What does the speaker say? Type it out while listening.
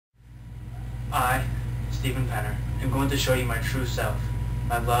I, Stephen Penner, am going to show you my true self,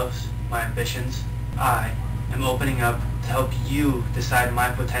 my loves, my ambitions. I am opening up to help you decide my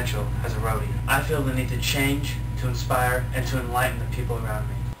potential as a roadie. I feel the need to change, to inspire, and to enlighten the people around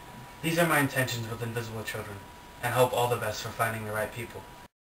me. These are my intentions with Invisible Children, and hope all the best for finding the right people.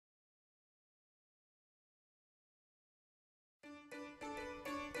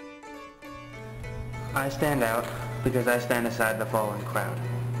 I stand out because I stand aside the following crowd.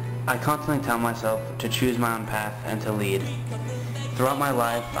 I constantly tell myself to choose my own path and to lead. Throughout my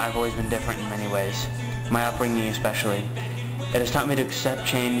life, I've always been different in many ways, my upbringing especially. It has taught me to accept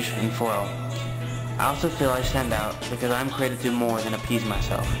change and flow. I also feel I stand out because I'm created to do more than appease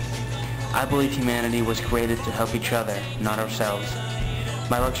myself. I believe humanity was created to help each other, not ourselves.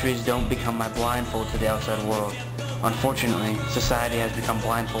 My luxuries don't become my blindfold to the outside world. Unfortunately, society has become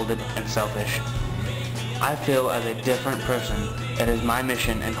blindfolded and selfish. I feel as a different person, it is my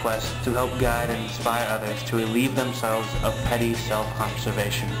mission and quest to help guide and inspire others to relieve themselves of petty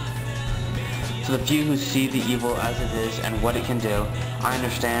self-conservation. To the few who see the evil as it is and what it can do, I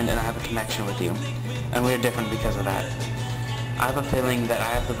understand and I have a connection with you, and we are different because of that. I have a feeling that I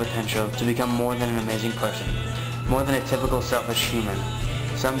have the potential to become more than an amazing person, more than a typical selfish human.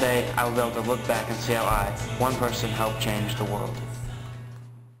 Someday, I will be able to look back and see how I, one person, helped change the world.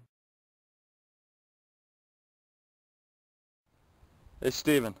 Hey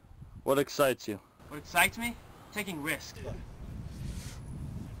Steven, what excites you? What excites me? Taking risks.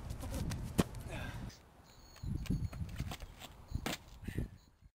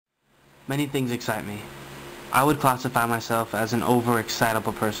 Many things excite me. I would classify myself as an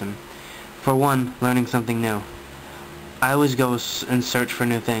overexcitable person. For one, learning something new. I always go and search for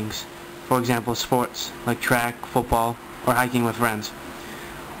new things. For example, sports, like track, football, or hiking with friends.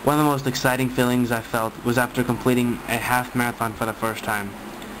 One of the most exciting feelings I felt was after completing a half marathon for the first time.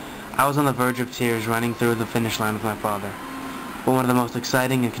 I was on the verge of tears running through the finish line with my father. But one of the most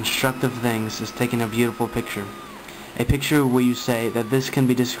exciting and constructive things is taking a beautiful picture. A picture where you say that this can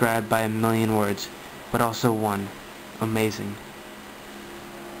be described by a million words, but also one: amazing.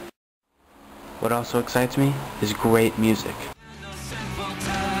 What also excites me is great music.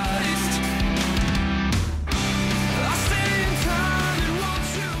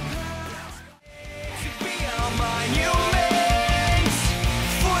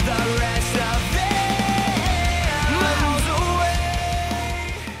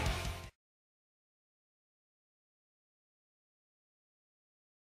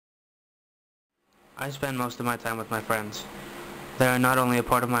 I spend most of my time with my friends. They are not only a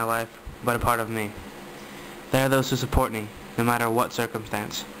part of my life, but a part of me. They are those who support me, no matter what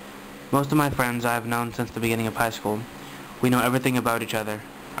circumstance. Most of my friends I have known since the beginning of high school. We know everything about each other,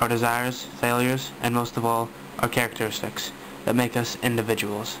 our desires, failures, and most of all, our characteristics that make us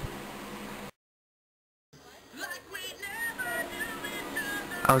individuals.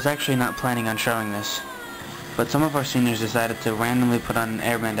 I was actually not planning on showing this, but some of our seniors decided to randomly put on an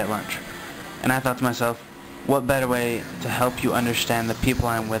airband at lunch. And I thought to myself, what better way to help you understand the people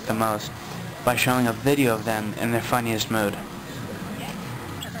I'm with the most by showing a video of them in their funniest mood.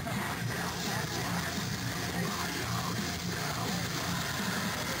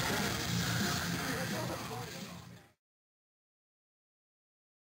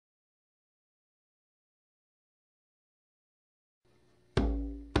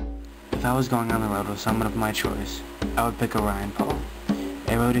 If I was going on the road with someone of my choice, I would pick Ryan Paul.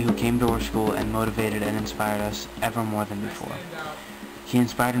 A roadie who came to our school and motivated and inspired us ever more than before. He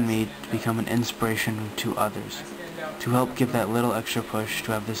inspired me to become an inspiration to others, to help give that little extra push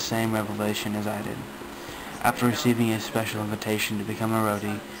to have the same revelation as I did. After receiving a special invitation to become a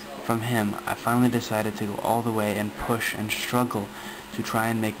roadie from him, I finally decided to go all the way and push and struggle to try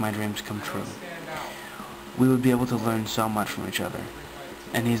and make my dreams come true. We would be able to learn so much from each other,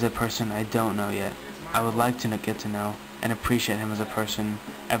 and he's a person I don't know yet. I would like to get to know and appreciate him as a person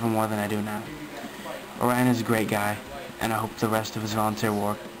ever more than I do now. Orion is a great guy, and I hope the rest of his volunteer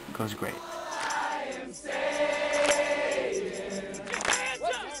work goes great.